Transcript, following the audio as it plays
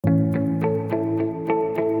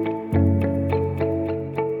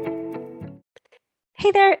Hey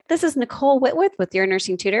there, this is Nicole Whitworth with Your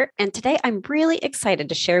Nursing Tutor, and today I'm really excited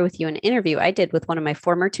to share with you an interview I did with one of my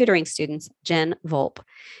former tutoring students, Jen Volpe.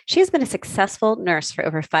 She has been a successful nurse for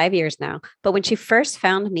over 5 years now, but when she first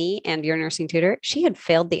found me and Your Nursing Tutor, she had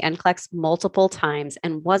failed the NCLEX multiple times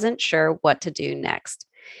and wasn't sure what to do next.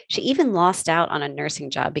 She even lost out on a nursing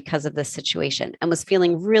job because of this situation and was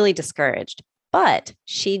feeling really discouraged, but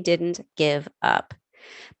she didn't give up.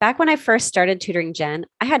 Back when I first started tutoring Jen,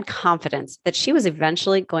 I had confidence that she was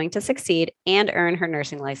eventually going to succeed and earn her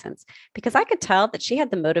nursing license because I could tell that she had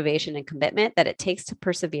the motivation and commitment that it takes to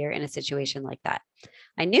persevere in a situation like that.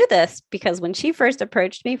 I knew this because when she first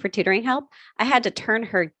approached me for tutoring help, I had to turn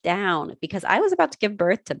her down because I was about to give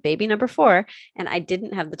birth to baby number 4 and I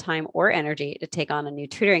didn't have the time or energy to take on a new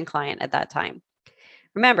tutoring client at that time.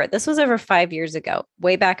 Remember, this was over 5 years ago,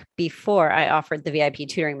 way back before I offered the VIP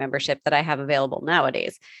tutoring membership that I have available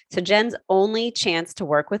nowadays. So Jen's only chance to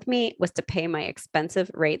work with me was to pay my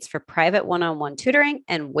expensive rates for private one-on-one tutoring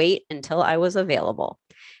and wait until I was available.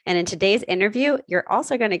 And in today's interview, you're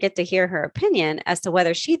also going to get to hear her opinion as to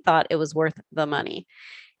whether she thought it was worth the money.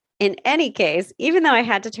 In any case, even though I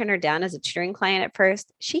had to turn her down as a tutoring client at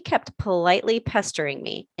first, she kept politely pestering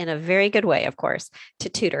me in a very good way, of course, to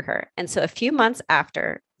tutor her. And so a few months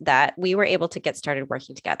after that, we were able to get started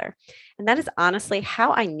working together. And that is honestly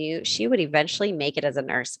how I knew she would eventually make it as a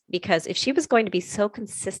nurse, because if she was going to be so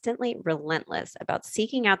consistently relentless about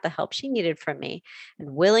seeking out the help she needed from me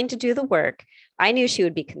and willing to do the work, I knew she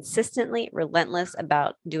would be consistently relentless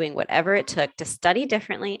about doing whatever it took to study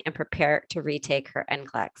differently and prepare to retake her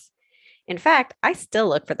NCLEX. In fact, I still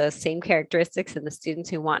look for those same characteristics in the students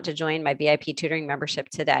who want to join my VIP tutoring membership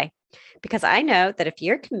today, because I know that if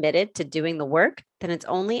you're committed to doing the work, then it's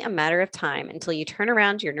only a matter of time until you turn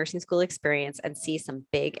around your nursing school experience and see some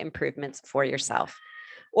big improvements for yourself.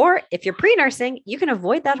 Or if you're pre-nursing, you can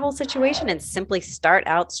avoid that whole situation and simply start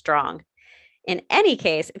out strong. In any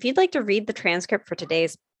case, if you'd like to read the transcript for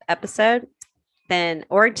today's episode, then,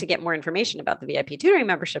 or to get more information about the VIP tutoring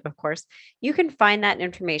membership, of course, you can find that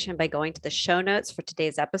information by going to the show notes for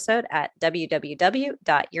today's episode at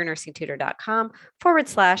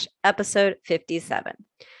www.yournursingtutor.com/episode 57.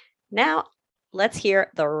 Now, let's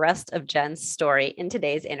hear the rest of Jen's story in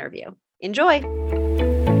today's interview. Enjoy.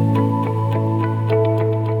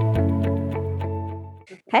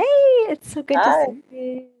 Hey, it's so good Hi. to see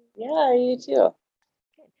you. Yeah, you too.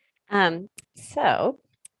 So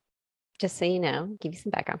just so you know, give you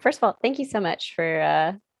some background. First of all, thank you so much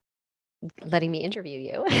for letting me interview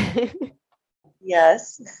you.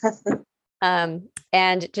 Yes. And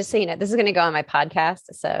just so you know, this is going to go on my podcast.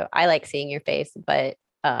 So I like seeing your face, but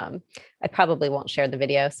I probably won't share the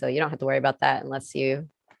video. So you don't have to worry about that unless you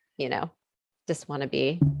know, just want to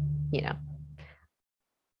be, you know,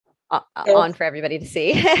 on for everybody to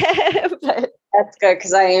see. But That's good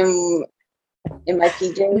because I am in my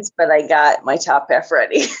PJs, but I got my top half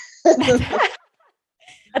ready.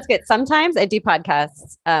 that's good. Sometimes I do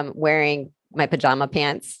podcasts wearing my pajama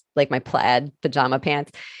pants, like my plaid pajama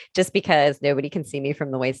pants, just because nobody can see me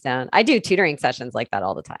from the waist down. I do tutoring sessions like that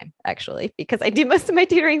all the time, actually, because I do most of my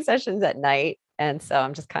tutoring sessions at night. And so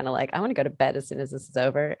I'm just kind of like, I want to go to bed as soon as this is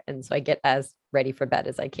over. And so I get as ready for bed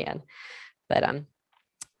as I can. But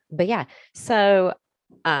yeah. So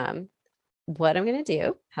what I'm going to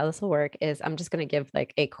do, how this will work is I'm just going to give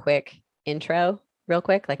like a quick intro real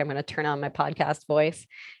quick. Like I'm going to turn on my podcast voice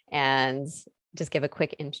and just give a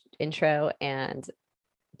quick intro and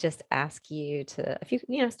just ask you to, if you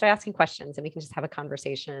start asking questions and we can just have a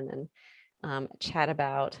conversation and chat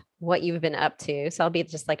about what you've been up to. So I'll be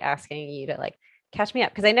just like asking you to like catch me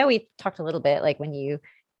up. Cause I know we talked a little bit like when you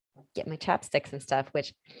get my chapsticks and stuff,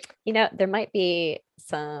 which, there might be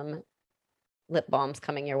some lip balms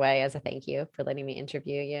coming your way as a thank you for letting me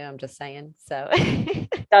interview you. I'm just saying. So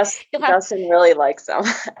Dustin really likes them.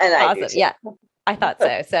 And awesome. I do too. Yeah. I thought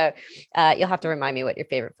so. So you'll have to remind me what your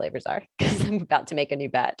favorite flavors are because I'm about to make a new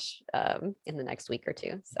batch in the next week or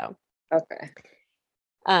two. So Okay.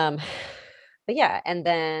 But yeah, and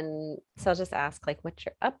then so I'll just ask like what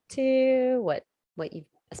you're up to, what you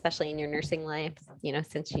especially in your nursing life,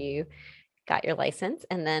 since you got your license,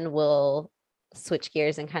 and then we'll switch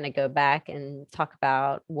gears and kind of go back and talk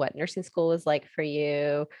about what nursing school was like for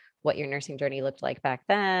you, what your nursing journey looked like back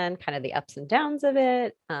then, kind of the ups and downs of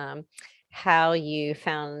it, how you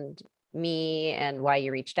found me and why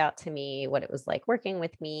you reached out to me, what it was like working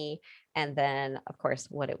with me, and then of course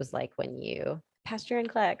what it was like when you passed your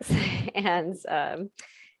NCLEX and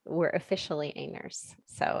we're officially a nurse.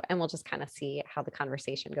 So, and we'll just kind of see how the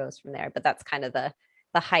conversation goes from there. But that's kind of the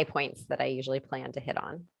high points that I usually plan to hit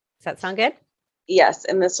on. Does that sound good? Yes,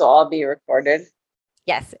 and this will all be recorded.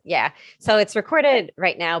 Yes. Yeah. So it's recorded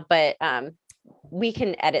right now, but we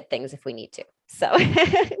can edit things if we need to. So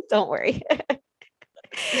don't worry.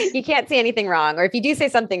 You can't see anything wrong. Or if you do say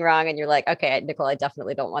something wrong and you're like, okay, Nicole, I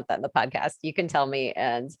definitely don't want that in the podcast, you can tell me.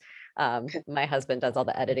 And my husband does all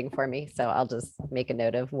the editing for me. So I'll just make a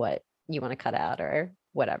note of what you want to cut out or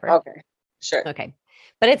whatever. Okay, sure. Okay.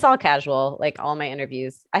 But it's all casual. Like all my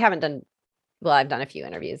interviews, I've done a few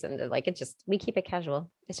interviews and like, we keep it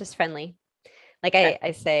casual. It's just friendly. Like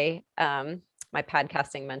I say, my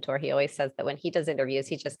podcasting mentor, he always says that when he does interviews,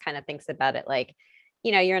 he just kind of thinks about it like,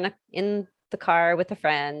 you're in the car with a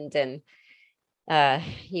friend and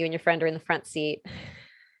you and your friend are in the front seat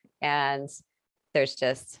and there's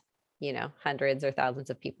just, hundreds or thousands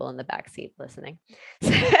of people in the back seat listening.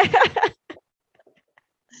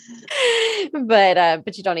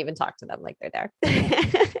 But you don't even talk to them like they're there.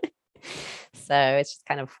 So it's just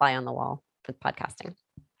kind of fly on the wall with podcasting.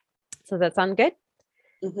 So that sound good?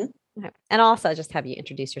 Mm-hmm. Okay. And also just have you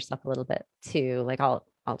introduce yourself a little bit too. Like I'll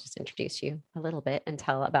just introduce you a little bit and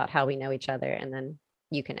tell about how we know each other. And then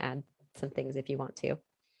you can add some things if you want to.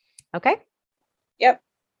 Okay. Yep.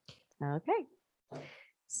 Okay.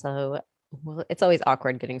 So it's always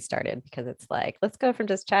awkward getting started because it's like, let's go from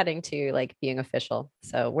just chatting to like being official.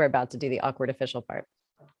 So we're about to do the awkward official part.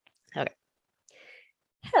 Okay.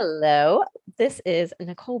 Hello, this is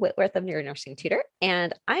Nicole Whitworth of Your Nursing Tutor,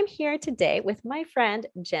 and I'm here today with my friend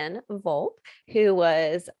Jen Volpe, who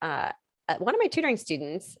was one of my tutoring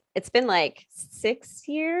students. It's been like 6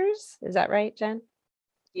 years. Is that right, Jen?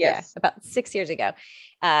 Yes. Yeah, about 6 years ago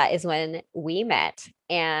is when we met.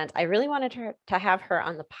 And I really wanted her to have her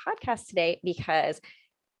on the podcast today because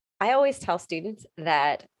I always tell students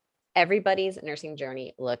that everybody's nursing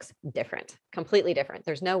journey looks different, completely different.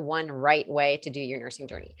 There's no one right way to do your nursing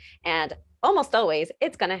journey. And almost always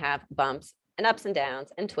it's going to have bumps and ups and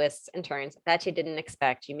downs and twists and turns that you didn't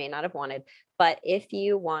expect, you may not have wanted. But if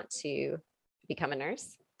you want to become a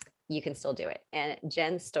nurse, you can still do it. And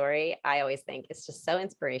Jen's story, I always think is just so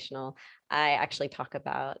inspirational. I actually talk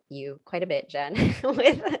about you quite a bit, Jen,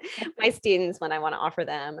 with my students when I want to offer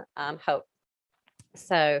them hope.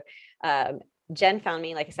 So Jen found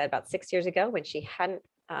me, like I said, about 6 years ago when she hadn't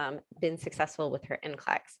been successful with her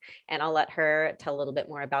NCLEX. And I'll let her tell a little bit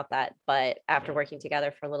more about that. But after working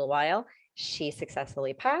together for a little while, she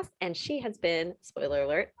successfully passed and she has been, spoiler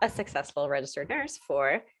alert, a successful registered nurse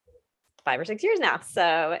for 5 or 6 years now.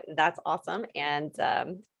 So that's awesome. And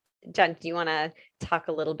Jen, do you want to talk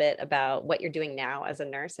a little bit about what you're doing now as a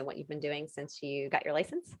nurse and what you've been doing since you got your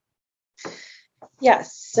license?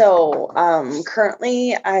 Yes. So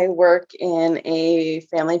currently I work in a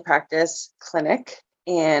family practice clinic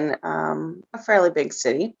in a fairly big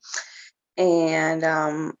city. And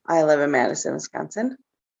I live in Madison, Wisconsin.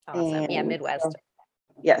 Awesome. Yeah, Midwest. So,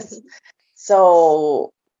 yes.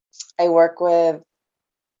 So I work with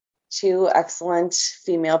 2 excellent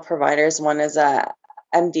female providers. One is a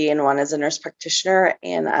MD and one is a nurse practitioner.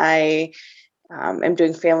 And I am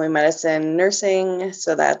doing family medicine nursing.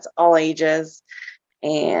 So that's all ages.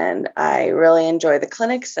 And I really enjoy the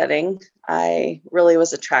clinic setting. I really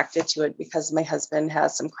was attracted to it because my husband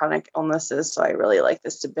has some chronic illnesses. So I really like the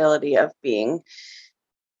stability of being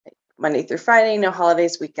Monday through Friday, no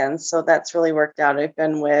holidays, weekends. So that's really worked out. I've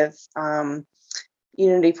been with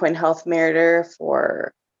Unity Point Health Meritor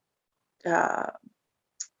for,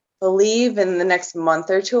 believe in the next month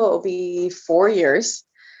or two, it will be 4 years.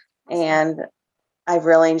 And I've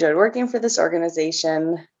really enjoyed working for this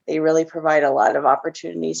organization. They really provide a lot of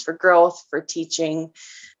opportunities for growth, for teaching,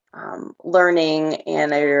 learning,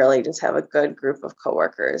 and I really just have a good group of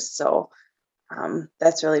coworkers. So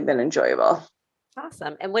that's really been enjoyable.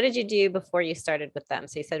 Awesome. And what did you do before you started with them?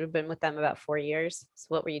 So you said you've been with them about 4 years. So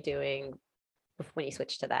what were you doing when you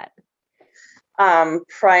switched to that?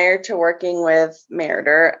 Prior to working with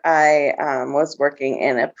Meritor, I was working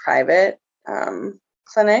in a private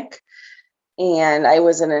clinic, and I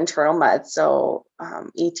was an internal med, so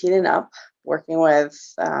 18 and up, working with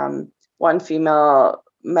one female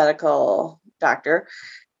medical doctor.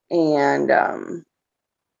 And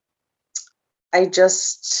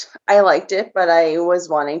I liked it, but I was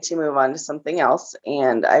wanting to move on to something else.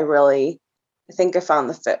 And I think I found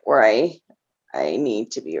the fit where I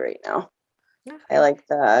need to be right now. Okay. I like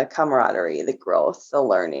the camaraderie, the growth, the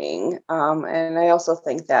learning. And I also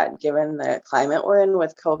think that given the climate we're in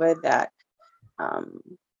with COVID, that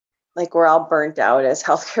like we're all burnt out as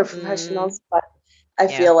healthcare professionals, but I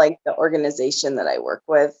feel like the organization that I work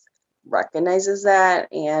with recognizes that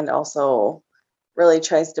and also really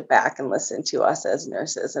tries to back and listen to us as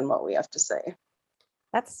nurses and what we have to say.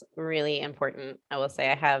 That's really important. I will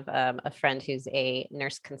say I have a friend who's a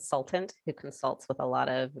nurse consultant who consults with a lot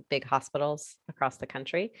of big hospitals across the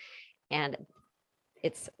country. And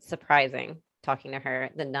it's surprising talking to her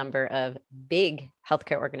the number of big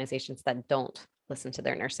healthcare organizations that don't listen to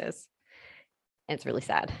their nurses. And it's really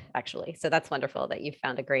sad, actually. So that's wonderful that you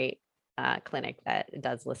found a great clinic that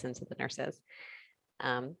does listen to the nurses.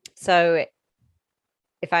 So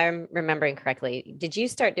if I'm remembering correctly, did you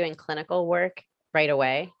start doing clinical work right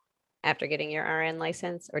away after getting your RN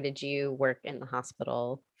license, or did you work in the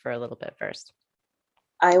hospital for a little bit first?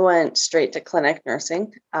 I went straight to clinic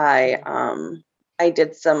nursing. I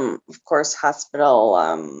did some, of course, hospital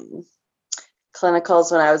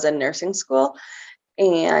clinicals when I was in nursing school,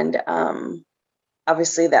 and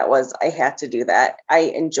obviously I had to do that. I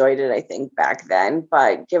enjoyed it, I think, back then,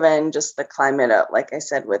 but given just the climate of, like I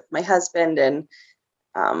said, with my husband and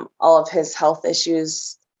all of his health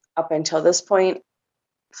issues up until this point,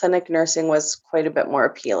 clinic nursing was quite a bit more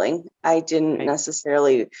appealing. I didn't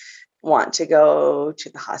necessarily want to go to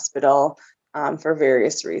the hospital for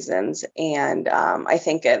various reasons. And I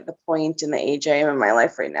think at the point in the age I am in my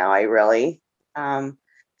life right now, I really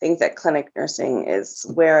think that clinic nursing is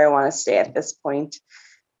where I want to stay at this point.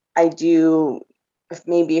 I do,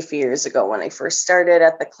 maybe a few years ago when I first started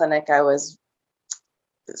at the clinic, I was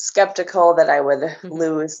skeptical that I would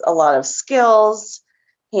lose a lot of skills,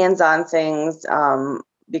 hands-on things,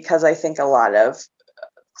 because I think a lot of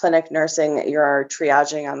clinic nursing, you're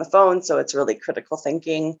triaging on the phone, so it's really critical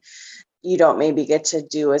thinking. You don't maybe get to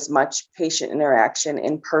do as much patient interaction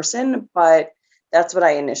in person, but that's what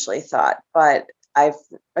I initially thought. But I've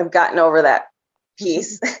gotten over that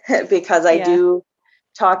piece because I do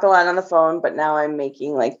talk a lot on the phone, but now I'm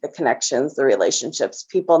making like the connections, the relationships.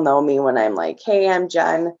 People know me when I'm like, hey, I'm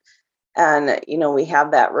Jen. And, we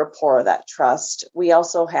have that rapport, that trust. We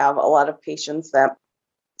also have a lot of patients that,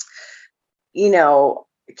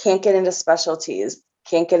 can't get into specialties,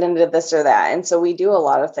 can't get into this or that. And so we do a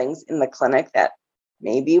lot of things in the clinic that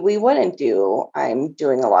maybe we wouldn't do. I'm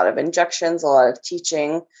doing a lot of injections, a lot of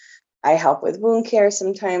teaching. I help with wound care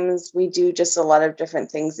sometimes. We do just a lot of different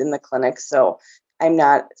things in the clinic. So I'm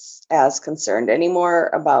not as concerned anymore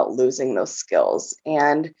about losing those skills.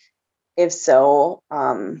 And if so,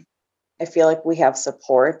 I feel like we have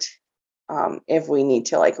support if we need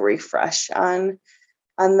to like refresh on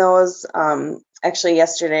those. Actually,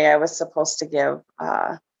 yesterday I was supposed to give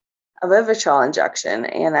a Vivitrol injection,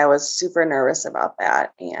 and I was super nervous about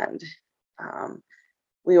that. And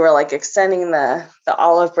we were like extending the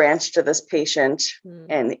olive branch to this patient,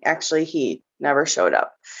 and actually he never showed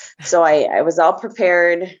up. So I was all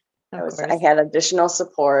prepared. I had additional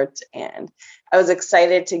support, and I was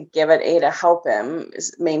excited to give it to help him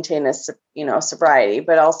maintain his sobriety,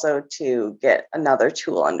 but also to get another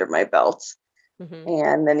tool under my belt.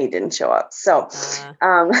 And then he didn't show up. So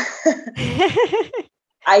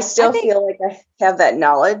I still feel like I have that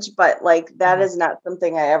knowledge, but like that is not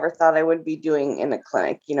something I ever thought I would be doing in a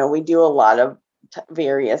clinic. We do a lot of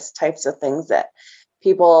various types of things that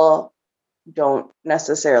people don't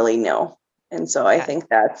necessarily know. And so I think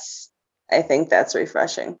that's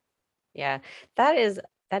refreshing. Yeah, that is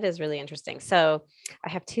really interesting. So I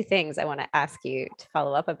have two things I want to ask you to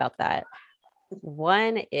follow up about that.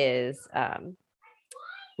 One is,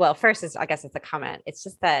 well, first is, I guess it's a comment. It's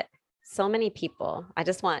just that so many people, I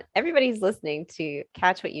just want everybody's listening to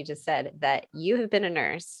catch what you just said, that you have been a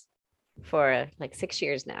nurse for like 6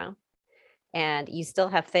 years now, and you still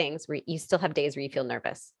have things where you still have days where you feel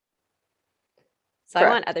nervous. So Correct.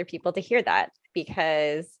 I want other people to hear that,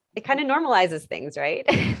 because it kind of normalizes things, right?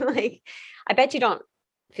 Like, I bet you don't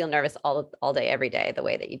feel nervous all day, every day, the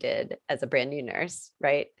way that you did as a brand new nurse,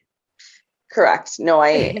 right? Correct. No,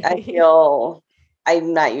 I feel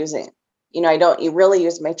I'm not using, I don't really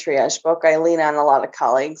use my triage book. I lean on a lot of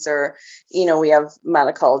colleagues, or, we have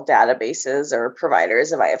medical databases or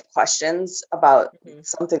providers if I have questions about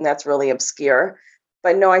something that's really obscure.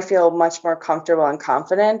 But no, I feel much more comfortable and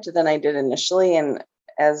confident than I did initially. And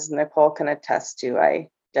as Nicole can attest to, I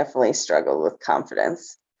definitely struggled with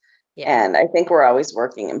confidence. Yeah. And I think we're always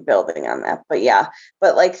working and building on that.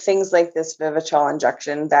 But like things like this Vivitrol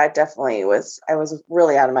injection, that definitely I was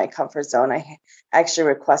really out of my comfort zone. I actually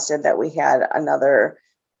requested that we had another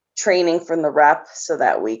training from the rep so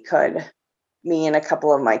that me and a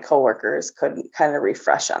couple of my coworkers could kind of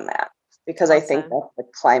refresh on that, because awesome. I think that's the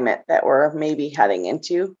climate that we're maybe heading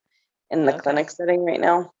into in the clinic setting right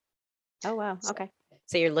now. Oh, wow. Okay.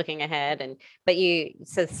 So you're looking ahead, but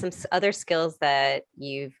some other skills that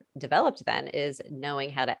you've developed then is knowing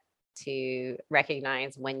how to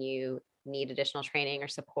recognize when you need additional training or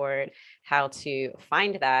support, how to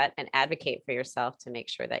find that and advocate for yourself to make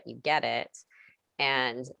sure that you get it,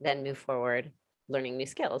 and then move forward learning new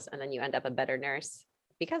skills. And then you end up a better nurse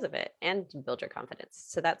because of it and build your confidence.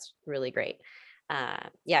 So that's really great.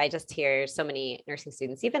 I just hear so many nursing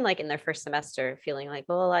students, even like in their first semester, feeling like,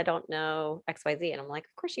 well, I don't know XYZ. And I'm like,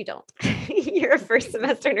 of course you don't. You're a first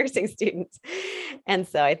semester nursing student. And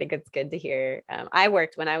so I think it's good to hear.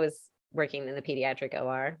 When I was working in the pediatric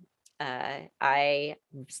OR, I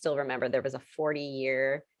still remember there was a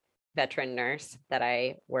 40-year veteran nurse that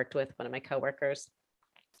I worked with, one of my coworkers,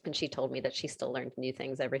 and she told me that she still learned new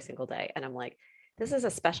things every single day. And I'm like, this is a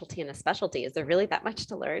specialty and a specialty. Is there really that much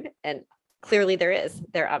to learn? And clearly there is.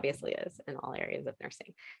 There obviously is in all areas of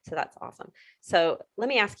nursing. So that's awesome. So let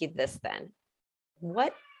me ask you this then.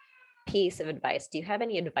 What piece of advice, do you have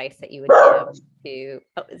any advice that you would give to,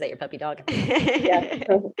 is that your puppy dog? Yeah.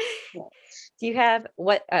 Do you have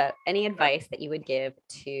any advice that you would give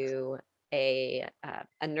to a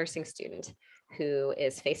nursing student who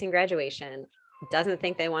is facing graduation, doesn't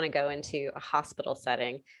think they want to go into a hospital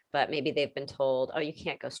setting, but maybe they've been told, oh, you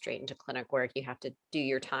can't go straight into clinic work. You have to do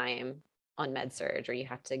your time on med surg, or you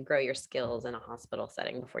have to grow your skills in a hospital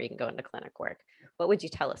setting before you can go into clinic work. What would you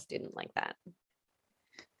tell a student like that?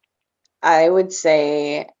 I would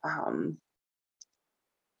say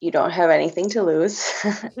you don't have anything to lose.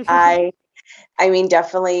 I mean,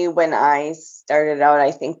 definitely when I started out,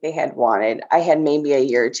 I think I had maybe a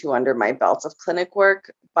year or two under my belt of clinic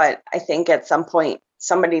work, but I think at some point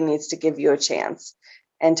somebody needs to give you a chance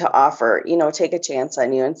and to offer, take a chance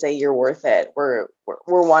on you and say, you're worth it. We're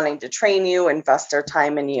wanting to train you, invest our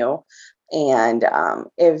time in you. And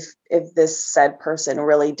if this said person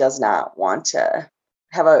really does not want to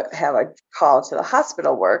have a call to the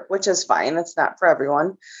hospital work, which is fine, it's not for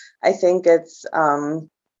everyone. I think it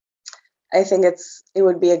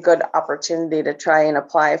would be a good opportunity to try and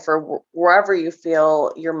apply for wherever you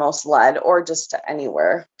feel you're most led, or just to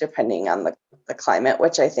anywhere, depending on the climate,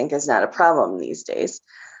 which I think is not a problem these days.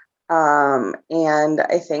 And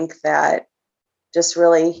I think that just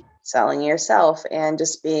really selling yourself and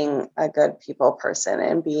just being a good people person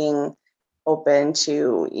and being open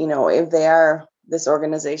to, if this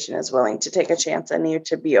organization is willing to take a chance on you,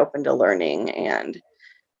 to be open to learning and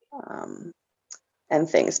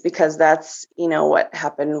things, because that's, what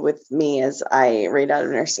happened with me is right out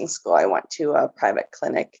of nursing school, I went to a private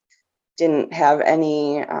clinic, didn't have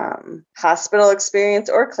any hospital experience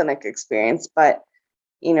or clinic experience, but,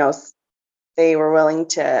 they were willing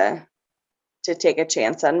to take a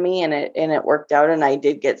chance on me, and it worked out, and I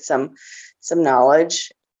did get some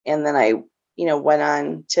knowledge, and then I, went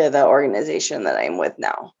on to the organization that I'm with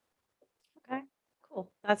now. Okay,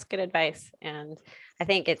 cool. That's good advice. And I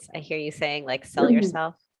think I hear you saying like sell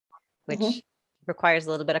yourself, which requires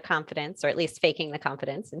a little bit of confidence, or at least faking the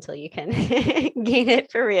confidence until you can gain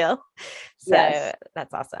it for real. So yes.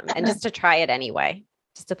 That's awesome. And just to try it anyway,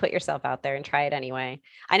 just to put yourself out there and try it anyway.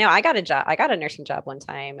 I know I got a nursing job one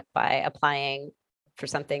time by applying for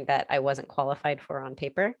something that I wasn't qualified for on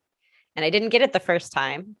paper. And I didn't get it the first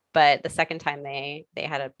time, but the second time they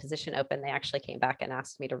had a position open, they actually came back and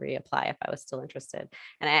asked me to reapply if I was still interested.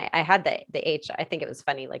 And I had the HR, I think it was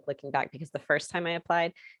funny, like looking back, because the first time I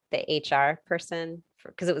applied, the HR person,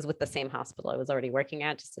 because it was with the same hospital I was already working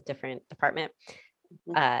at, just a different department,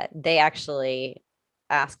 they actually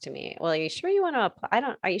asked me, well, are you sure you want to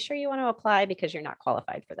apply? Are you sure you want to apply because you're not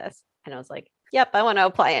qualified for this? And I was like, yep, I want to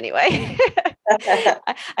apply anyway.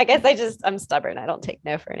 I guess I'm stubborn. I don't take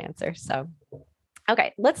no for an answer. So,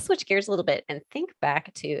 okay, let's switch gears a little bit and think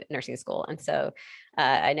back to nursing school. And so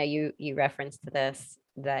I know you referenced this,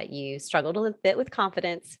 that you struggled a little bit with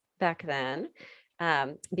confidence back then,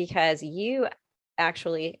 because you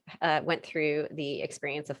actually went through the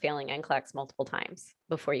experience of failing NCLEX multiple times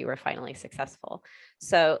before you were finally successful.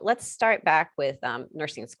 So let's start back with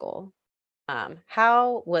nursing school.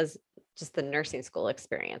 How was just the nursing school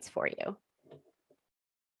experience for you?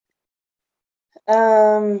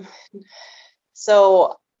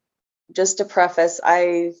 So just to preface,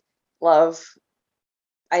 I loved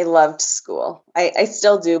school. I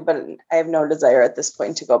still do, but I have no desire at this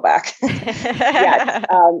point to go back. Yet.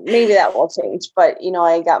 Maybe that will change. But,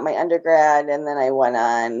 I got my undergrad, and then I went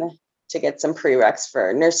on to get some prereqs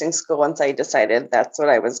for nursing school once I decided that's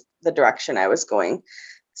the direction I was going.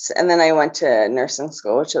 And then I went to nursing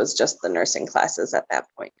school, which was just the nursing classes at that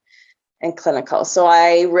point, and clinical. So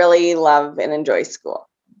I really love and enjoy school.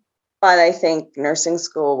 But I think nursing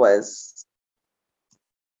school was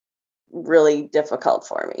really difficult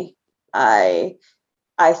for me. I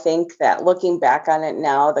think that looking back on it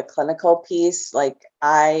now, the clinical piece, like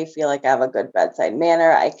I feel like I have a good bedside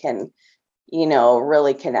manner. I can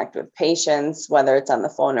really connect with patients, whether it's on the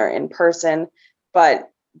phone or in person. But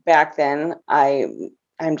back then,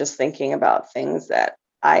 I'm just thinking about things that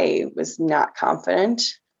I was not confident.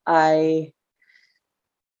 It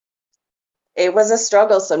was a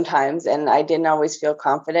struggle sometimes, and I didn't always feel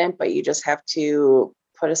confident, but you just have to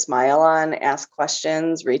put a smile on, ask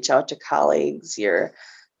questions, reach out to colleagues, your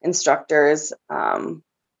instructors.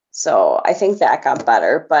 So I think that got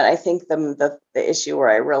better, but I think the issue where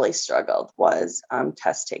I really struggled was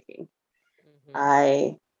test taking.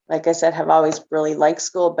 Like I said, have always really liked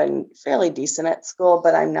school, been fairly decent at school,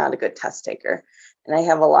 but I'm not a good test taker. And I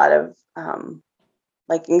have a lot of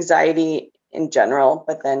like anxiety in general,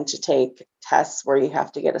 but then to take tests where you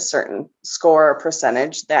have to get a certain score or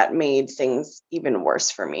percentage, that made things even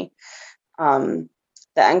worse for me. The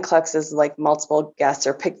NCLEX is like multiple guess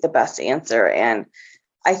or pick the best answer. And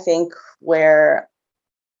I think where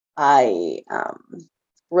I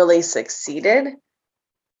really succeeded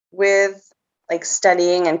with like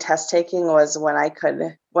studying and test taking was when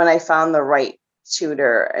I found the right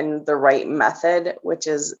tutor and the right method, which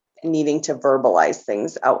is needing to verbalize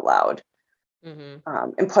things out loud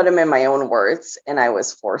and put them in my own words. And I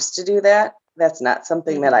was forced to do that. That's not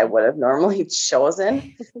something that I would have normally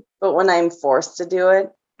chosen. But when I'm forced to do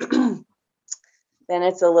it, then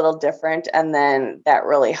it's a little different. And then that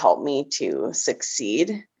really helped me to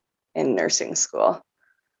succeed in nursing school.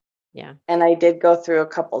 Yeah. And I did go through a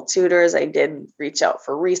couple tutors. I did reach out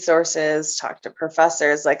for resources, talk to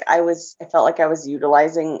professors. Like I felt like I was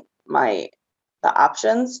utilizing the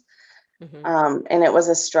options. And it was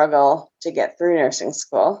a struggle to get through nursing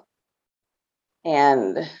school.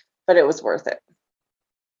 But it was worth it.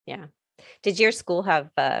 Yeah. Did your school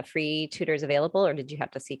have free tutors available, or did you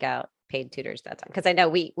have to seek out paid tutors that time? Because I know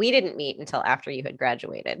we didn't meet until after you had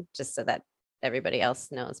graduated, just so that everybody else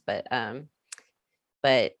knows. But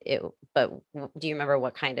do you remember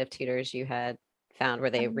what kind of tutors you had found?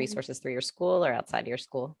 Were they resources through your school or outside your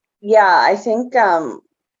school? Yeah, I think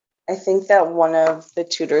that one of the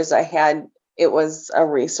tutors I had, it was a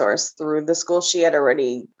resource through the school. She had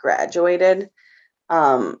already graduated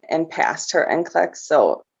and passed her NCLEX,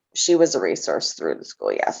 so she was a resource through the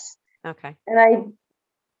school. Yes. Okay.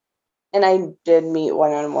 And I did meet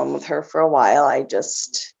one-on-one with her for a while. I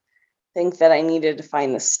just think that I needed to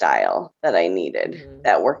find the style that I needed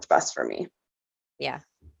that worked best for me. Yeah.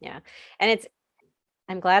 Yeah. And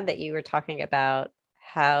I'm glad that you were talking about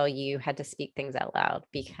how you had to speak things out loud,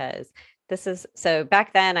 because so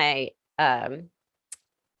back then I had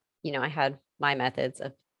my methods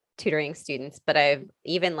of tutoring students, but I've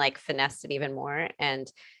even like finessed it even more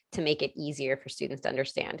and to make it easier for students to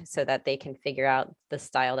understand so that they can figure out the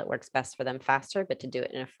style that works best for them faster, but to do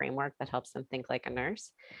it in a framework that helps them think like a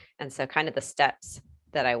nurse. And so kind of the steps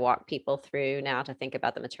that I walk people through now to think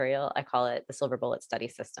about the material, I call it the silver bullet study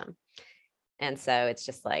system. And so it's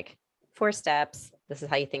just like 4 steps. This is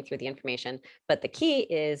how you think through the information. But the key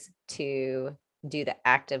is to do the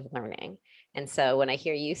active learning. And so when I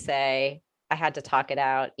hear you say, I had to talk it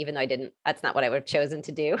out, even though I didn't, that's not what I would have chosen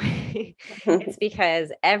to do. It's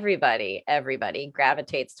because everybody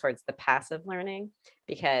gravitates towards the passive learning,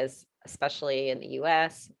 because especially in the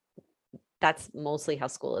US, that's mostly how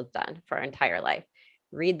school is done for our entire life.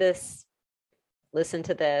 Read this, listen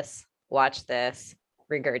to this, watch this,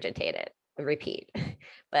 regurgitate it, repeat.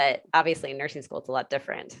 But obviously in nursing school, it's a lot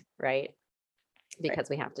different, right? Because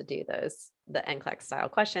we have to do the NCLEX style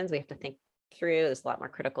questions. We have to think through, there's a lot more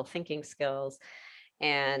critical thinking skills.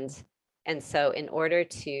 And so in order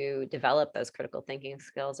to develop those critical thinking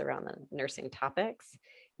skills around the nursing topics,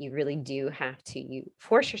 you really do have to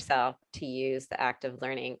force yourself to use the active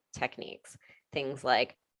learning techniques. Things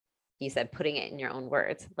like you said, putting it in your own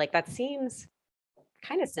words. Like that seems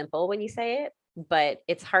kind of simple when you say it, but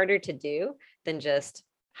it's harder to do than just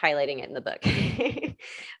highlighting it in the book.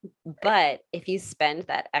 But if you spend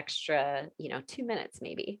that extra, 2 minutes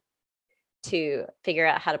maybe to figure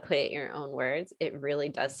out how to put it in your own words, it really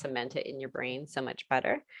does cement it in your brain so much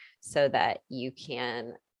better so that you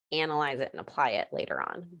can analyze it and apply it later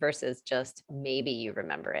on, versus just maybe you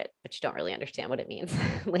remember it, but you don't really understand what it means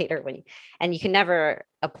later and you can never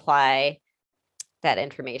apply that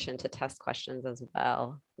information to test questions as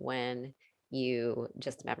well when you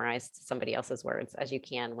just memorize somebody else's words as you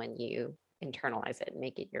can when you internalize it and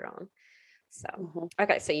make it your own. So,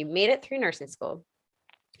 okay. So you made it through nursing school.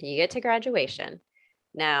 You get to graduation.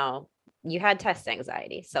 Now you had test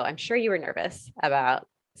anxiety. So I'm sure you were nervous about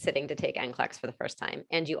sitting to take NCLEX for the first time.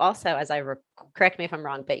 And you also, correct me if I'm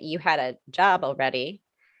wrong, but you had a job already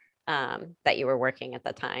that you were working at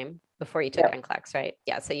the time before you took NCLEX, right?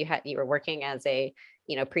 Yeah. So you were working as a,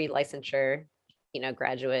 pre-licensure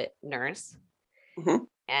graduate nurse, Mhm.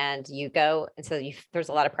 and you go, and so there's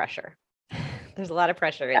a lot of pressure. There's a lot of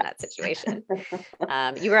pressure in that situation.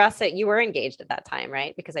 You were engaged at that time,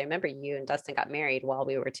 right? Because I remember you and Dustin got married while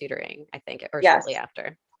we were tutoring, I think, or Yes. shortly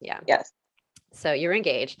after. Yeah. Yes. So you were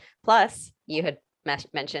engaged. Plus, you had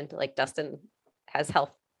mentioned like Dustin has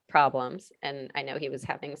health problems, and I know he was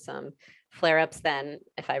having some flare-ups then,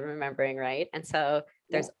 if I'm remembering right. And so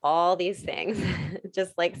there's all these things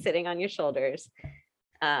just like sitting on your shoulders,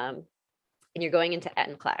 and you're going into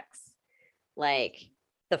NCLEX. Like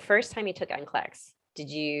the first time you took NCLEX, did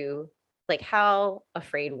you like how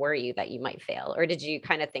afraid were you that you might fail, or did you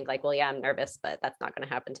kind of think like, well, yeah, I'm nervous, but that's not going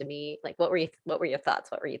to happen to me? Like, what were your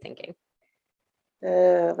thoughts? What were you thinking?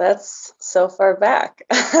 That's so far back.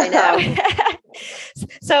 I know.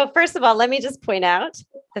 So first of all, let me just point out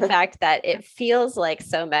the fact that it feels like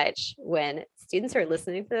so much when students are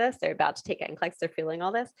listening to this, they're about to take NCLEX, they're feeling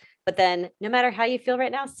all this, but then no matter how you feel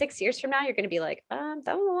right now, 6 years from now, you're going to be like, that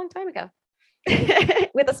was a long time ago.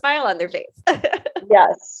 With a smile on their face.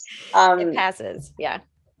 Yes. It passes. Yeah.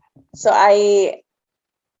 So I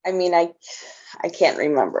mean, I can't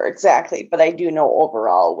remember exactly, but I do know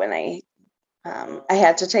overall when I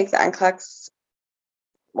had to take the NCLEX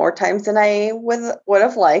more times than I would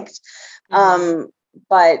have liked.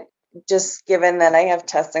 But just given that I have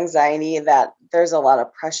test anxiety, that there's a lot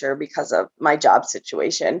of pressure because of my job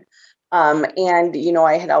situation. And,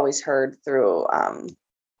 I had always heard through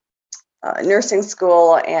nursing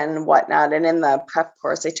school and whatnot. And in the prep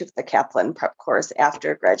course, I took the Kaplan prep course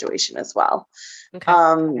after graduation as well.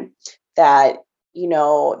 Okay. That,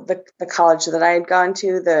 the college that I had gone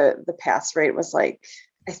to, the pass rate was like,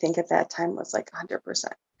 I think at that time was like 100%.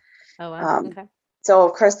 Oh, wow. Okay. So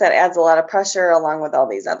of course that adds a lot of pressure along with all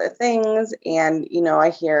these other things. And, I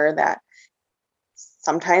hear that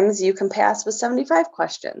sometimes you can pass with 75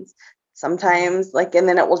 questions. Sometimes and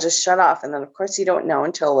then it will just shut off. And then of course you don't know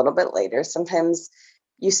until a little bit later. Sometimes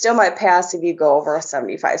you still might pass if you go over a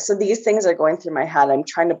 75. So these things are going through my head. I'm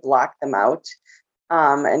trying to block them out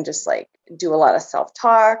and just do a lot of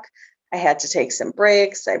self-talk. I had to take some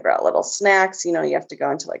breaks. I brought little snacks. You have to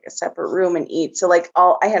go into a separate room and eat. So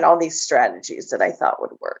I had all these strategies that I thought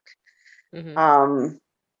would work.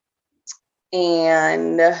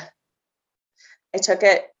 And I took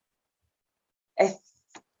it.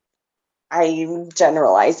 I'm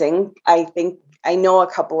generalizing. I think I know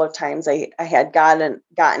a couple of times I had gotten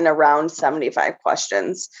around 75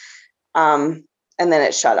 questions, and then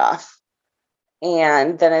it shut off.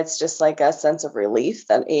 And then it's just like a sense of relief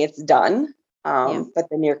that it's done. But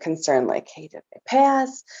then you're concerned, hey, did I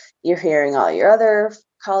pass? You're hearing all your other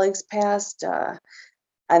colleagues passed.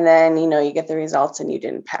 And then, you get the results and you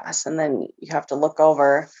didn't pass. And then you have to look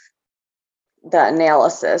over the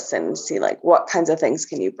analysis and see what kinds of things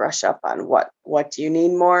can you brush up on? What do you need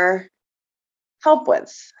more help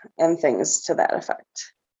with, and things to that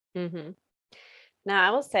effect. Now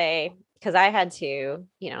I will say, because I had to,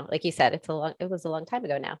 like you said, it was a long time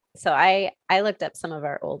ago now. So I looked up some of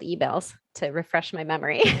our old emails to refresh my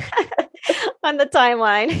memory on the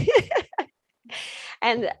timeline.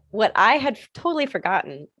 And what I had totally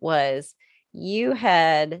forgotten was you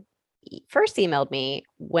had first emailed me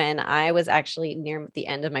when I was actually near the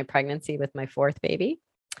end of my pregnancy with my fourth baby.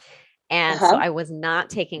 And so I was not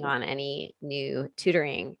taking on any new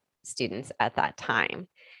tutoring students at that time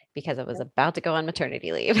because I was about to go on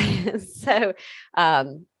maternity leave. So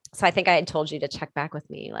I think I had told you to check back with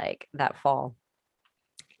me that fall,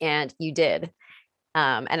 and you did.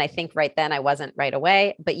 And I think right then I wasn't right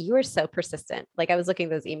away, but you were so persistent. I was looking at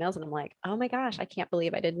those emails and I'm like, oh my gosh, I can't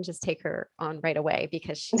believe I didn't just take her on right away,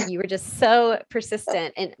 because you were just so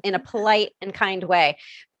persistent in a polite and kind way.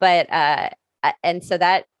 But, and so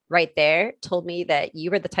that right there told me that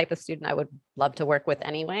you were the type of student I would love to work with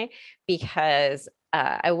anyway, because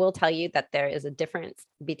I will tell you that there is a difference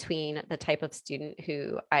between the type of student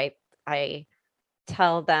who I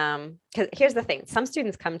tell them, because here's the thing, some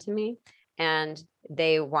students come to me and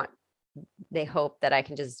they hope that I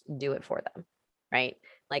can just do it for them, right?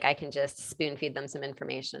 I can just spoon feed them some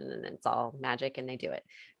information and it's all magic and they do it.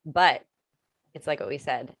 But it's like what we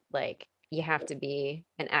said, you have to be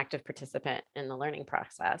an active participant in the learning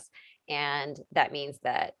process. And that means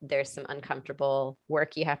that there's some uncomfortable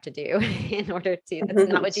work you have to do in order to, that's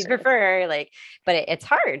not what you prefer, but it's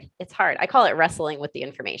hard. It's hard. I call it wrestling with the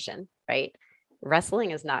information, right?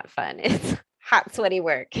 Wrestling is not fun. It's hot, sweaty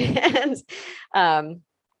work.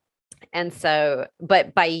 And so,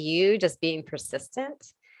 but by you just being persistent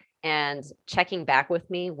and checking back with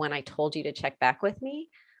me when I told you to check back with me,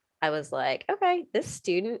 I was like, okay, this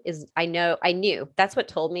student is, I knew that's what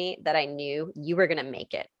told me that I knew you were going to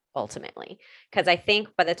make it. ultimately. Because I think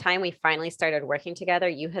by the time we finally started working together,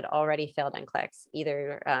 you had already failed NCLEX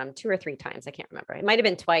either 2 or 3 times. I can't remember. It might have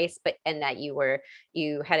been twice, but and that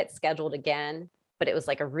you had it scheduled again, but it was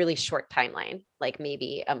like a really short timeline, like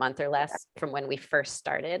maybe a month or less from when we first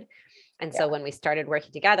started. And so when we started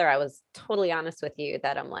working together, I was totally honest with you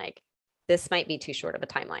that I'm like, this might be too short of a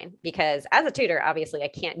timeline, because as a tutor, obviously I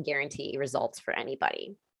can't guarantee results for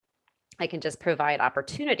anybody. I can just provide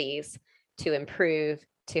opportunities to improve,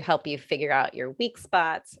 to help you figure out your weak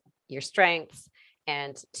spots, your strengths,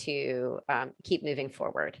 and to keep moving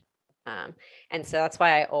forward. And so that's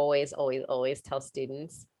why I always, always, always tell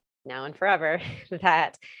students now and forever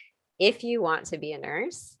that if you want to be a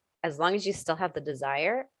nurse, as long as you still have the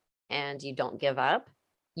desire and you don't give up,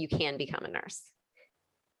 you can become a nurse.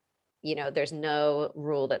 You know, there's no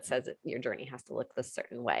rule that says that your journey has to look this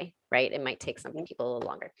certain way, right? It might take some people a little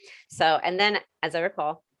longer. So, and then as I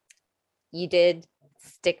recall, you did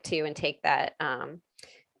stick to and take the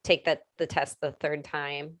test the third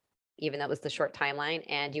time, even though it was the short timeline,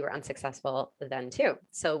 and you were unsuccessful then too.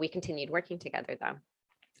 So we continued working together though.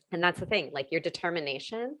 And that's the thing, like your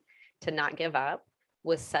determination to not give up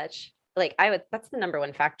was such, like that's the number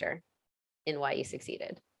one factor in why you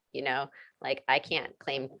succeeded. You know, like I can't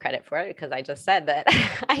claim credit for it because I just said that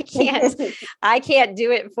I can't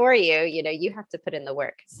do it for you. You know, you have to put in the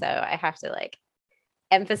work. So I have to like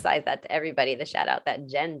emphasize that to everybody, the shout out that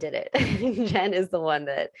Jen did it. Jen is the one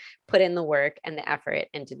that put in the work and the effort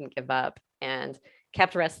and didn't give up and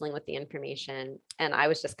kept wrestling with the information. And I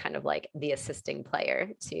was just kind of like the assisting player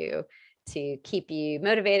to keep you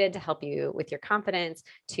motivated, to help you with your confidence,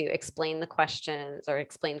 to explain the questions or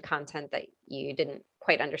explain content that you didn't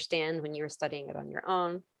quite understand when you were studying it on your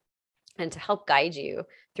own, and to help guide you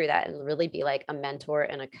through that and really be like a mentor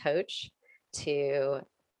and a coach to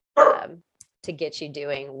get you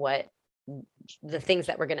doing what the things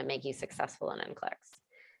that were going to make you successful in NCLEX.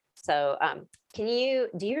 So do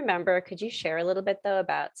you remember, could you share a little bit though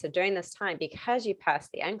about, so during this time, because you passed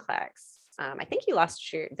the NCLEX, I think you lost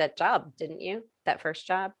that job, didn't you? That first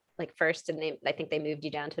job, like first, and I think they moved you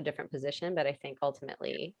down to a different position, but I think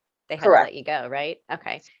ultimately they had to let you go, right?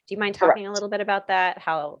 Okay. Do you mind talking a little bit about that,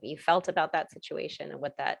 how you felt about that situation and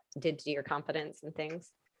what that did to your confidence and things?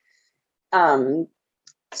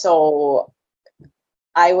 So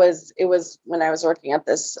it was when I was working at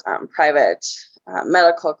this private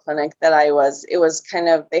medical clinic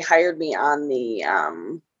that they hired me on the,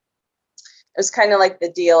 it was kind of like the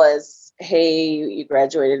deal is, hey, you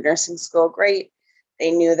graduated nursing school, great.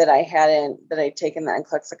 They knew that I'd taken the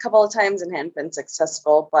NCLEX a couple of times and hadn't been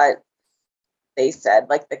successful, but they said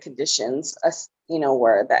like the conditions,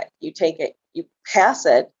 were that you take it, you pass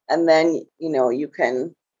it, and then, you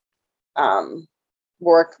can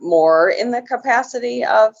work more in the capacity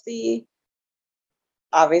of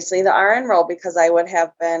obviously the RN role, because I would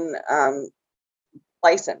have been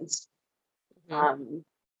licensed. Mm-hmm.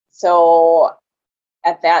 So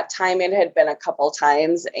at that time, it had been a couple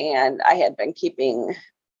times, and I had been keeping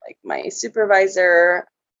like my supervisor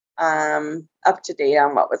up to date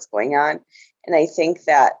on what was going on. And I think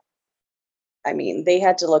that, they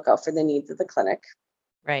had to look out for the needs of the clinic.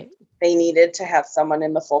 Right. They needed to have someone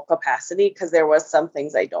in the full capacity because there was some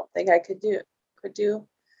things I don't think I could do.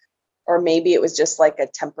 Or maybe it was just like a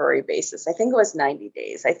temporary basis. I think it was 90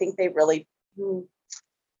 days. I think they really,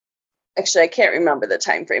 actually, I can't remember the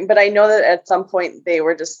time frame, but I know that at some point they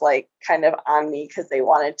were just like kind of on me because they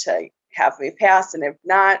wanted to have me pass. And if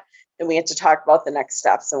not, then we had to talk about the next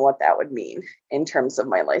steps and what that would mean in terms of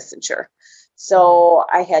my licensure. So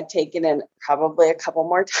I had taken it probably a couple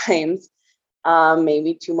more times,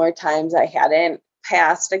 maybe 2 more times. I hadn't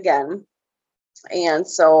passed again. And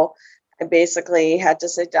so I basically had to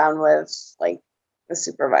sit down with like the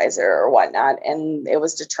supervisor or whatnot. And it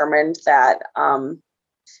was determined that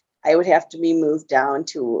I would have to be moved down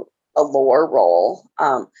to a lower role.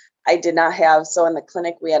 I did not have, so in the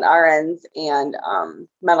clinic we had RNs and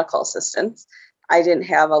medical assistants. I didn't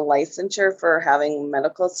have a licensure for having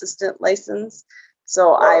medical assistant license.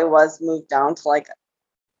 So I was moved down to like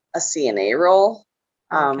a CNA role.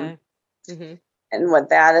 Okay. Mm-hmm. And what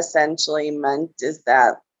that essentially meant is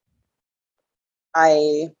that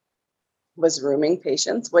I was rooming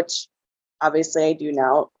patients, which obviously I do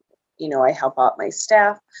now. I help out my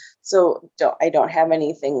staff. So I don't have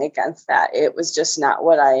anything against that. It was just not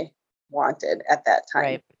what I wanted at that time.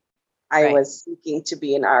 Right. I was seeking to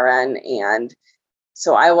be an RN. And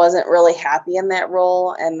so I wasn't really happy in that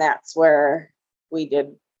role. And that's where we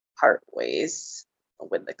did part ways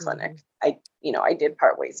with the clinic. Mm-hmm. I did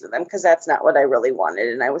part ways with them because that's not what I really wanted.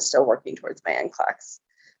 And I was still working towards my NCLEX,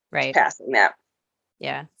 passing that.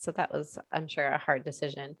 Yeah. So that was, I'm sure, a hard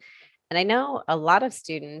decision. And I know a lot of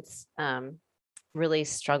students really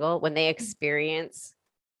struggle when they experience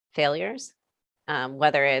failures,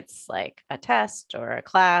 whether it's like a test or a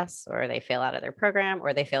class, or they fail out of their program,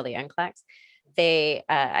 or they fail the NCLEX.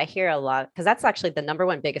 I hear a lot, because that's actually the number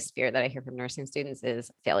one biggest fear that I hear from nursing students is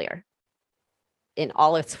failure in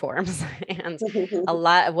all its forms. And a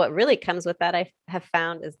lot of what really comes with that, I have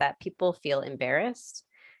found, is that people feel embarrassed.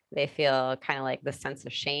 They feel kind of like the sense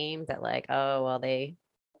of shame that, like, oh, well, they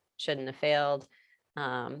shouldn't have failed.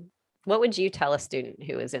 Um, what would you tell a student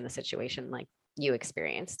who is in the situation like you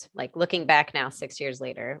experienced? Like looking back now, 6 years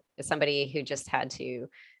later, as somebody who just had to,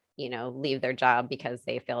 leave their job because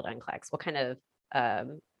they failed NCLEX, what kind of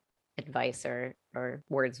advice or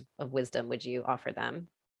words of wisdom would you offer them?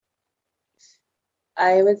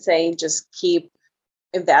 I would say just keep,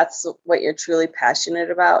 if that's what you're truly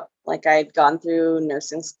passionate about. Like I'd gone through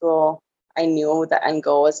nursing school. I knew the end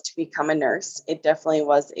goal was to become a nurse. It definitely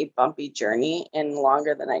was a bumpy journey and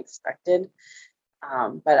longer than I expected.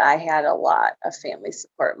 But I had a lot of family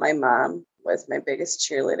support. My mom was my biggest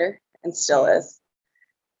cheerleader and still is.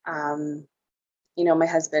 My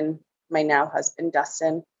husband, my now husband,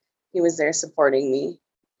 Dustin, he was there supporting me.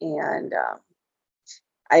 And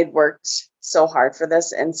I'd worked so hard for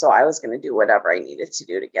this. And so I was going to do whatever I needed to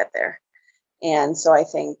do to get there. And so I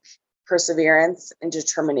think perseverance and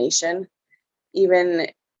determination, even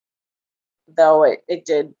though it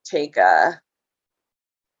did take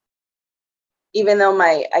even though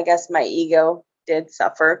I guess my ego did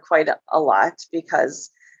suffer quite a lot, because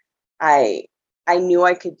I I knew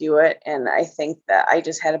I could do it. And I think that I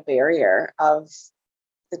just had a barrier of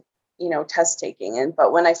the, test taking.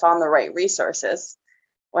 But when I found the right resources,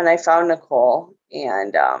 when I found Nicole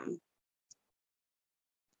and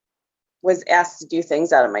was asked to do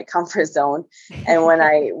things out of my comfort zone, and when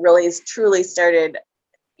I really truly started,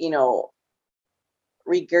 you know,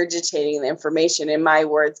 regurgitating the information in my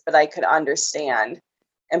words, but I could understand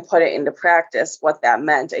and put it into practice what that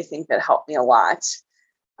meant, I think that helped me a lot.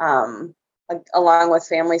 Along with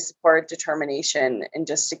family support, determination, and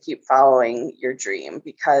just to keep following your dream,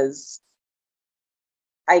 because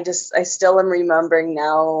I still am remembering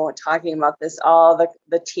now talking about this, all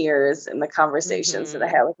the tears and the conversations that I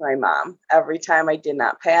had with my mom every time I did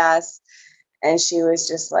not pass. And she was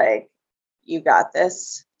just like, you got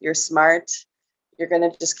this, you're smart, you're going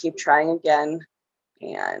to just keep trying again.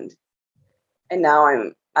 And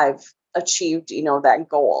now I've achieved, that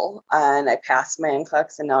goal, and I passed my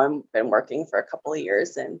NCLEX, and now I've been working for a couple of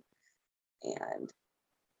years, and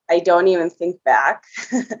I don't even think back.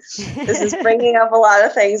 This is bringing up a lot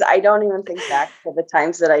of things. I don't even think back to the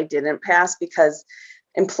times that I didn't pass, because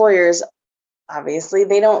employers, obviously,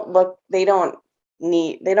 they don't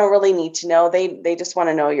really need to know. They just want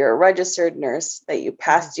to know you're a registered nurse, that you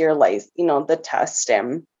passed your life, the test,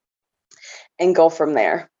 and go from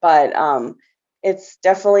there. But it's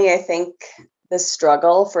definitely, I think, the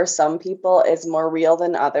struggle for some people is more real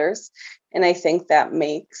than others. And I think that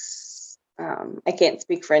makes, I can't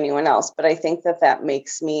speak for anyone else, but I think that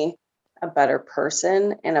makes me a better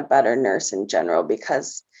person and a better nurse in general,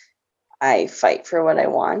 because I fight for what I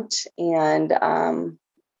want. And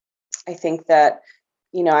I think that,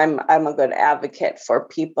 I'm a good advocate for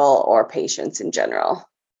people or patients in general.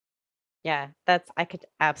 Yeah, I could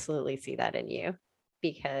absolutely see that in you,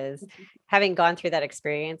 because having gone through that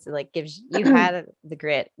experience, it like gives you had the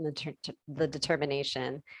grit and the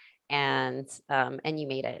determination, and you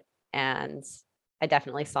made it. And I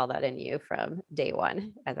definitely saw that in you from day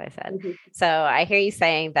one, as I said. So I hear you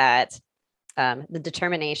saying that the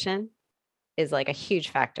determination is like a huge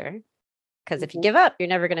factor, because if you give up, you're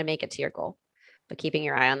never going to make it to your goal. But keeping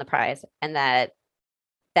your eye on the prize, and that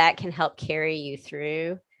can help carry you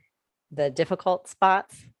through the difficult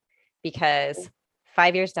spots, because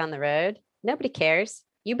 5 years down the road, nobody cares.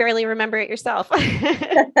 You barely remember it yourself.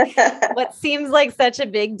 What seems like such a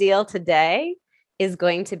big deal today is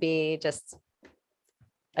going to be just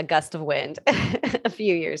a gust of wind a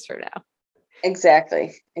few years from now.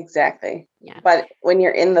 Exactly. Yeah. But when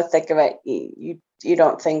you're in the thick of it, you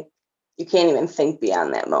don't think, you can't even think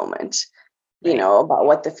beyond that moment, right, about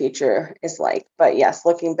what the future is like. But yes,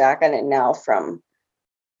 looking back on it now from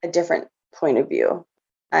a different point of view,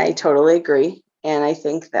 I totally agree. And I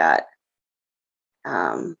think that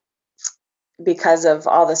because of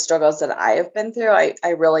all the struggles that I have been through, I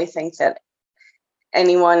really think that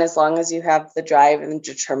anyone, as long as you have the drive and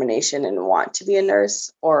determination and want to be a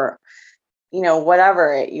nurse, or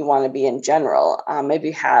whatever you want to be in general, if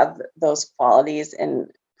you have those qualities and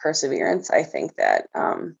perseverance, I think that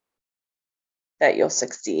that you'll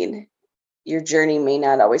succeed. your journey may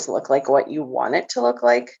not always look like what you want it to look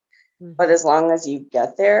like, but as long as you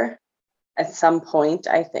get there at some point,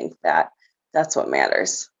 I think that that's what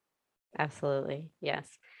matters. Absolutely. Yes.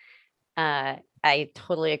 I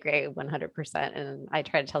totally agree 100%. And I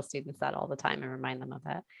try to tell students that all the time and remind them of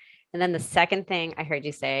that. And then the second thing I heard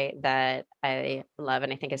you say that I love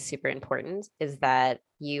and I think is super important is that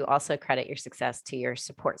you also credit your success to your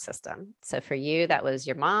support system. So for you, that was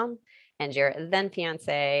your mom and your then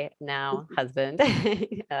fiance, now husband,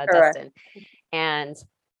 Dustin. And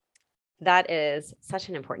that is such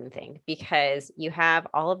an important thing because you have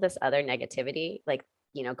all of this other negativity, like,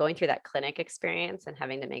 going through that clinic experience and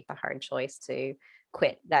having to make the hard choice to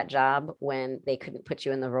quit that job when they couldn't put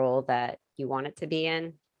you in the role that you wanted to be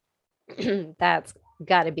in. That's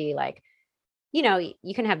got to be like,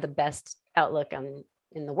 you can have the best outlook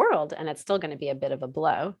in the world and it's still going to be a bit of a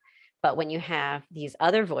blow. But when you have these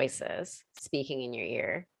other voices speaking in your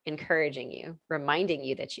ear, encouraging you, reminding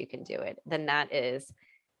you that you can do it, then that is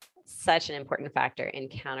such an important factor in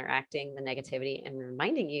counteracting the negativity and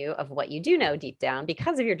reminding you of what you do know deep down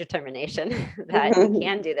because of your determination that you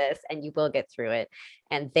can do this and you will get through it.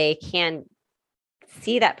 And they can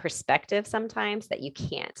see that perspective sometimes that you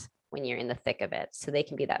can't when you're in the thick of it. So they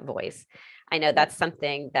can be that voice. I know that's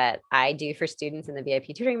something that I do for students in the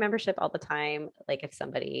VIP tutoring membership all the time. Like if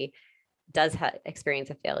somebody does experience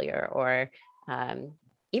a failure or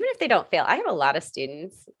even if they don't fail, I have a lot of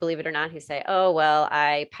students, believe it or not, who say, oh, well,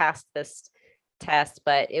 I passed this test,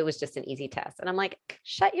 but it was just an easy test. And I'm like,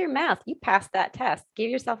 shut your mouth. You passed that test. Give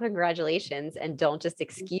yourself congratulations and don't just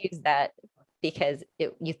excuse that because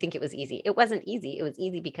you think it was easy. It wasn't easy. It was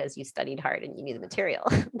easy because you studied hard and you knew the material.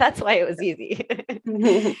 That's why it was easy.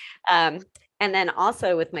 And then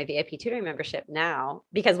also with my VIP tutoring membership now,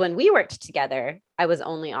 because when we worked together, I was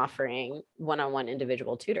only offering one-on-one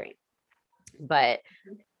individual tutoring. But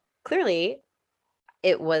clearly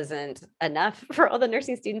it wasn't enough for all the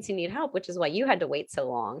nursing students who need help, which is why you had to wait so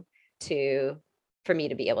long for me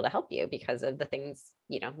to be able to help you because of the things,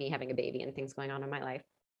 me having a baby and things going on in my life.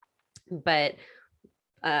 But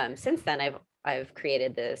since then, I've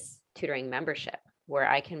created this tutoring membership where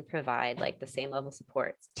I can provide like the same level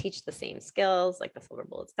support, teach the same skills, like the Silver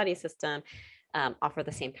Bullet study system, offer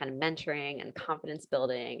the same kind of mentoring and confidence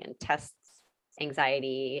building and tests,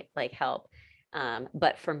 anxiety, like help,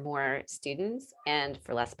 but for more students and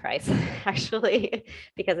for less price, actually,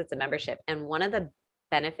 because it's a membership. And one of the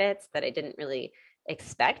benefits that I didn't really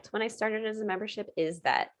expect when I started as a membership is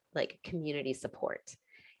that like community support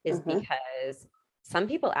is because some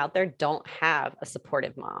people out there don't have a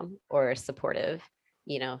supportive mom or a supportive,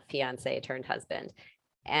 fiance turned husband,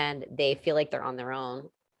 and they feel like they're on their own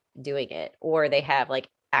doing it, or they have like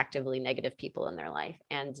actively negative people in their life.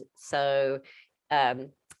 And so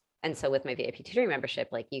with my VIP tutoring membership,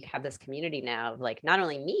 like you have this community now of like, not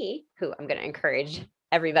only me, who I'm going to encourage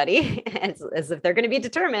everybody as if they're going to be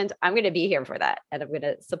determined, I'm going to be here for that. And I'm going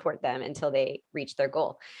to support them until they reach their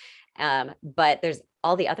goal. But there's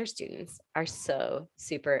all the other students are so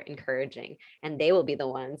super encouraging, and they will be the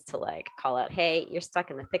ones to like call out, hey, you're stuck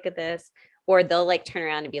in the thick of this. Or they'll like turn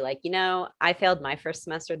around and be like, I failed my first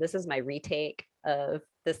semester. This is my retake of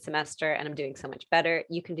this semester and I'm doing so much better.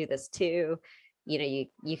 You can do this too. You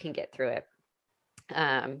can get through it.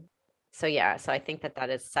 So I think that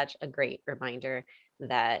is such a great reminder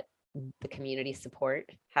that the community support,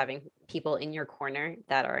 having people in your corner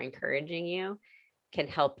that are encouraging you, can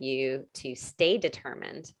help you to stay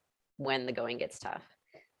determined when the going gets tough.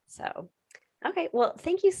 So, okay. Well,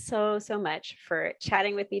 thank you so much for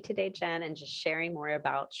chatting with me today, Jen, and just sharing more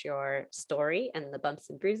about your story and the bumps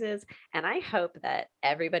and bruises. And I hope that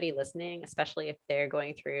everybody listening, especially if they're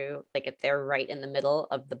going through, like if they're right in the middle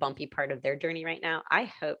of the bumpy part of their journey right now, I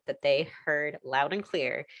hope that they heard loud and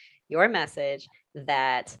clear your message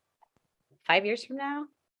that 5 years from now,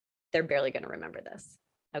 they're barely going to remember this.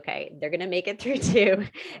 Okay, they're going to make it through too,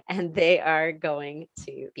 and they are going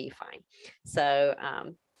to be fine. So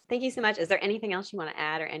thank you so much. Is there anything else you want to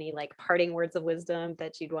add or any like parting words of wisdom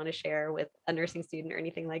that you'd want to share with a nursing student or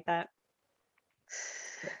anything like that?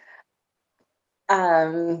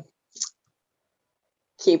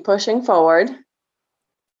 Keep pushing forward.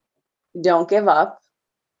 Don't give up.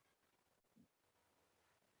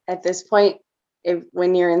 At this point,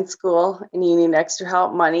 when you're in school and you need extra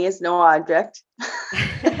help, money is no object.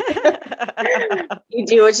 You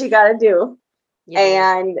do what you got to do,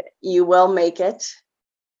 and you will make it.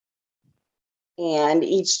 And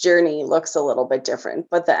each journey looks a little bit different,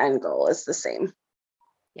 but the end goal is the same.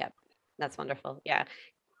 Yep. That's wonderful. Yeah.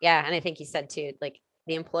 Yeah. And I think you said too, like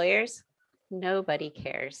the employers, nobody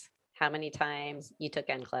cares how many times you took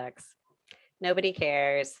NCLEX. Nobody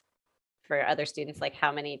cares for other students, like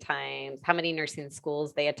how many nursing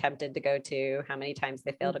schools they attempted to go to, how many times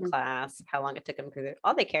they failed a class, how long it took them through.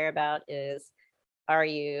 All they care about is, are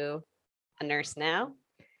you a nurse now?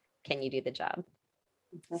 Can you do the job?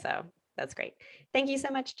 So that's great. Thank you so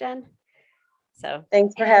much, Jen. So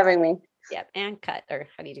thanks for having me. Yep. And cut, or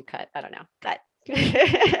how do you do cut? I don't know. Cut.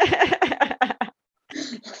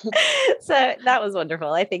 So that was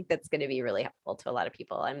wonderful. I think that's going to be really helpful to a lot of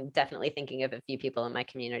people. I'm definitely thinking of a few people in my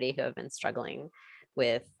community who have been struggling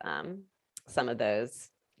with some of those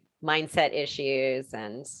mindset issues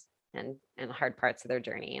and hard parts of their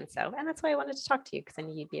journey. And that's why I wanted to talk to you, because I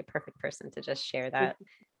knew you'd be a perfect person to just share that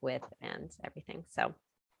with and everything. So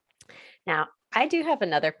now I do have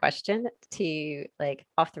another question to, like,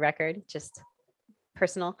 off the record, just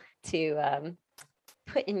personal, to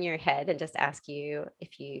put in your head and just ask you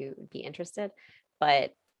if you would be interested.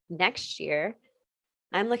 But next year,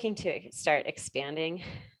 I'm looking to start expanding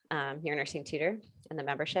Your Nursing Tutor and the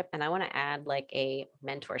membership. And I want to add like a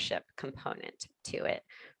mentorship component to it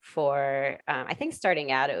for, I think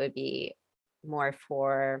starting out, it would be more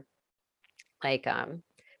for like,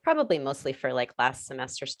 probably mostly for like last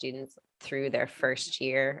semester students through their first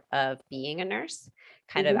year of being a nurse,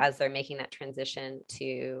 kind of as they're making that transition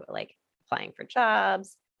to like applying for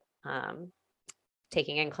jobs,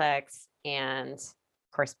 taking NCLEX, and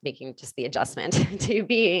of course, making just the adjustment to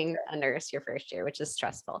being a nurse your first year, which is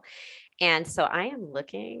stressful. And so I am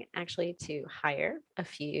looking actually to hire a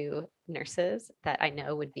few nurses that I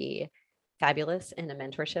know would be fabulous in a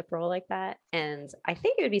mentorship role like that. And I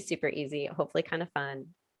think it would be super easy, hopefully kind of fun,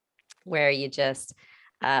 where you just,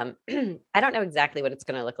 I don't know exactly what it's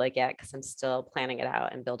going to look like yet, because I'm still planning it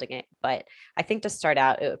out and building it. But I think to start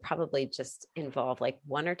out, it would probably just involve like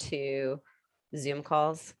 1 or 2 Zoom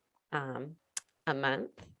calls a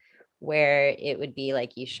month, where it would be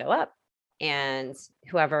like you show up and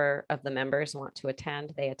whoever of the members want to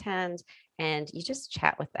attend, they attend, and you just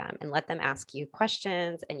chat with them and let them ask you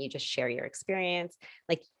questions, and you just share your experience.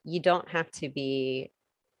 Like, you don't have to be,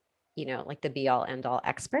 like the be all end all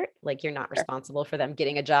expert. Like, you're not responsible for them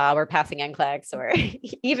getting a job or passing NCLEX, or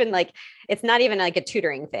even like, it's not even like a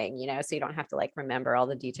tutoring thing, so you don't have to like remember all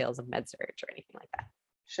the details of med surg or anything like that.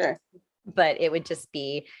 Sure. But it would just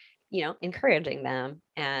be, encouraging them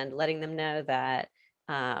and letting them know that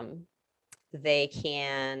they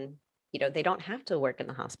can, they don't have to work in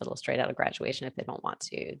the hospital straight out of graduation if they don't want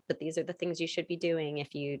to, but these are the things you should be doing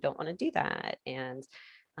if you don't want to do that. And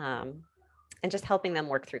just helping them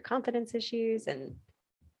work through confidence issues and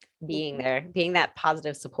being there, being that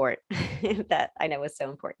positive support that I know is so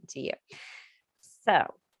important to you. So,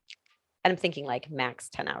 and I'm thinking like max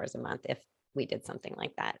 10 hours a month if we did something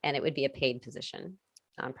like that, and it would be a paid position,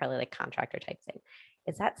 probably like contractor type thing.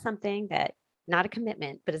 Is that something that, not a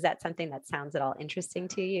commitment, but is that something that sounds at all interesting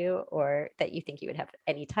to you, or that you think you would have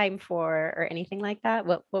any time for, or anything like that?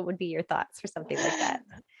 What would be your thoughts for something like that?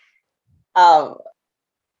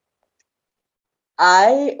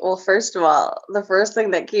 Well, first of all, the first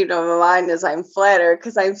thing that came to my mind is I'm flattered,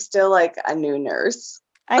 because I'm still like a new nurse.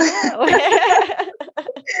 I know.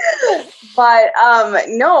 But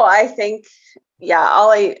no, I think,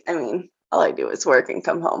 all I do is work and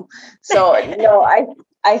come home. So no,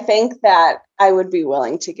 I think that I would be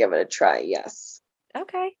willing to give it a try. Yes.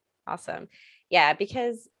 Okay. Awesome. Yeah,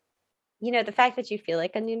 because the fact that you feel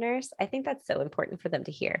like a new nurse, I think that's so important for them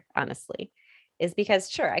to hear, honestly, is because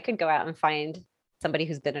sure, I could go out and find somebody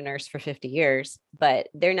who's been a nurse for 50 years, but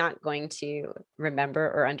they're not going to remember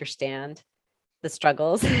or understand the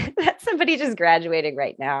struggles that somebody just graduating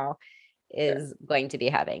right now is going to be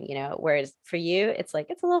having, whereas for you, it's like,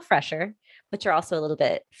 it's a little fresher, but you're also a little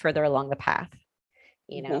bit further along the path,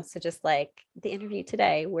 so just like the interview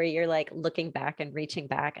today, where you're like looking back and reaching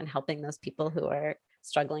back and helping those people who are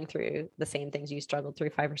struggling through the same things you struggled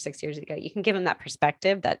through 5 or 6 years ago, you can give them that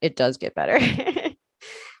perspective that it does get better and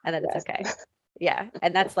that it's okay. Yeah.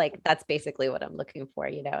 And that's basically what I'm looking for,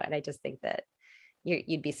 and I just think that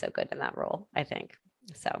you'd be so good in that role, I think.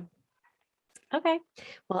 So, okay.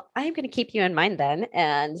 Well, I'm going to keep you in mind then.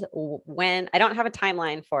 And when I don't have a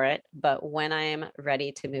timeline for it, but when I'm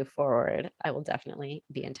ready to move forward, I will definitely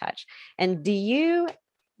be in touch. And have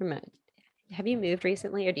you moved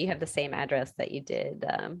recently, or do you have the same address that you did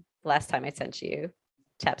last time I sent you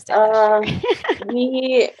chapstick last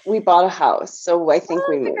year? We bought a house, so I think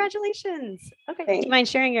we moved. Congratulations. Okay. Do you mind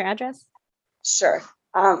sharing your address? Sure.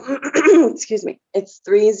 Excuse me. It's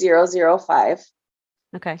 3005.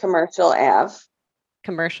 Okay. Commercial Ave.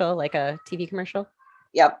 Commercial, like a TV commercial?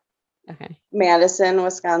 Yep. Okay. Madison,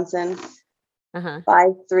 Wisconsin.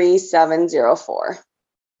 53704.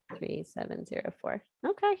 3704.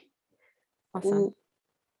 Okay. Awesome.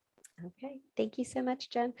 Okay. Thank you so much,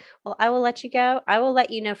 Jen. Well, I will let you go. I will let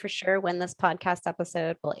you know for sure when this podcast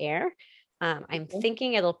episode will air. I'm Okay.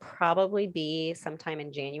 thinking it'll probably be sometime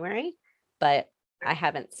in January, but I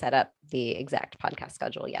haven't set up the exact podcast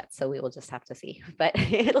schedule yet. So we will just have to see. But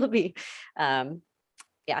it'll be,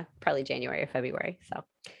 probably January or February. So,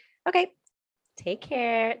 okay. Take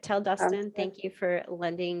care. Tell Sounds Dustin, good. thank you for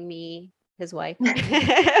lending me his wife for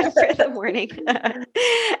the morning.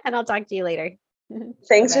 And I'll talk to you later.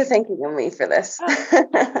 Thanks for Bye-bye. thanking me for this.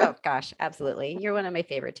 Oh gosh, absolutely. You're one of my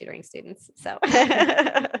favorite tutoring students. So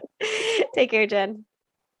take care, Jen.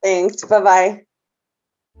 Thanks. Bye-bye.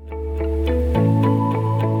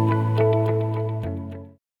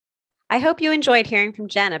 I hope you enjoyed hearing from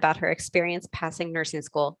Jen about her experience passing nursing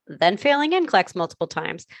school, then failing NCLEX multiple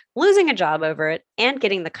times, losing a job over it, and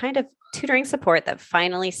getting the kind of tutoring support that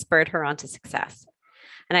finally spurred her on to success.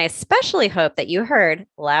 And I especially hope that you heard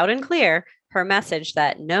loud and clear her message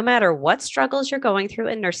that no matter what struggles you're going through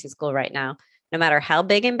in nursing school right now, no matter how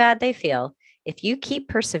big and bad they feel, if you keep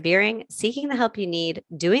persevering, seeking the help you need,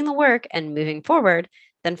 doing the work, and moving forward,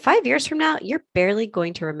 then 5 years from now, you're barely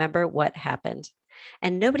going to remember what happened.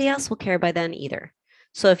 And nobody else will care by then either.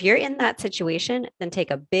 So if you're in that situation, then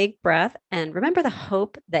take a big breath and remember the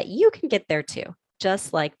hope that you can get there too,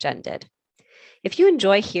 just like Jen did. If you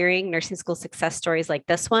enjoy hearing nursing school success stories like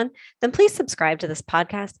this one, then please subscribe to this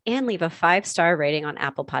podcast and leave a 5-star rating on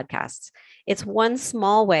Apple Podcasts. It's one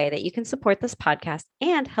small way that you can support this podcast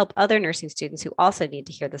and help other nursing students who also need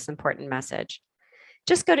to hear this important message.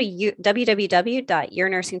 Just go to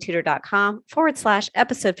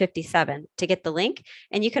www.yournursingtutor.com/episode 57 to get the link.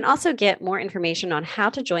 And you can also get more information on how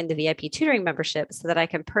to join the VIP tutoring membership so that I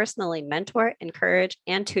can personally mentor, encourage,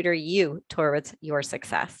 and tutor you towards your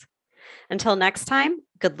success. Until next time,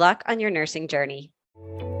 good luck on your nursing journey.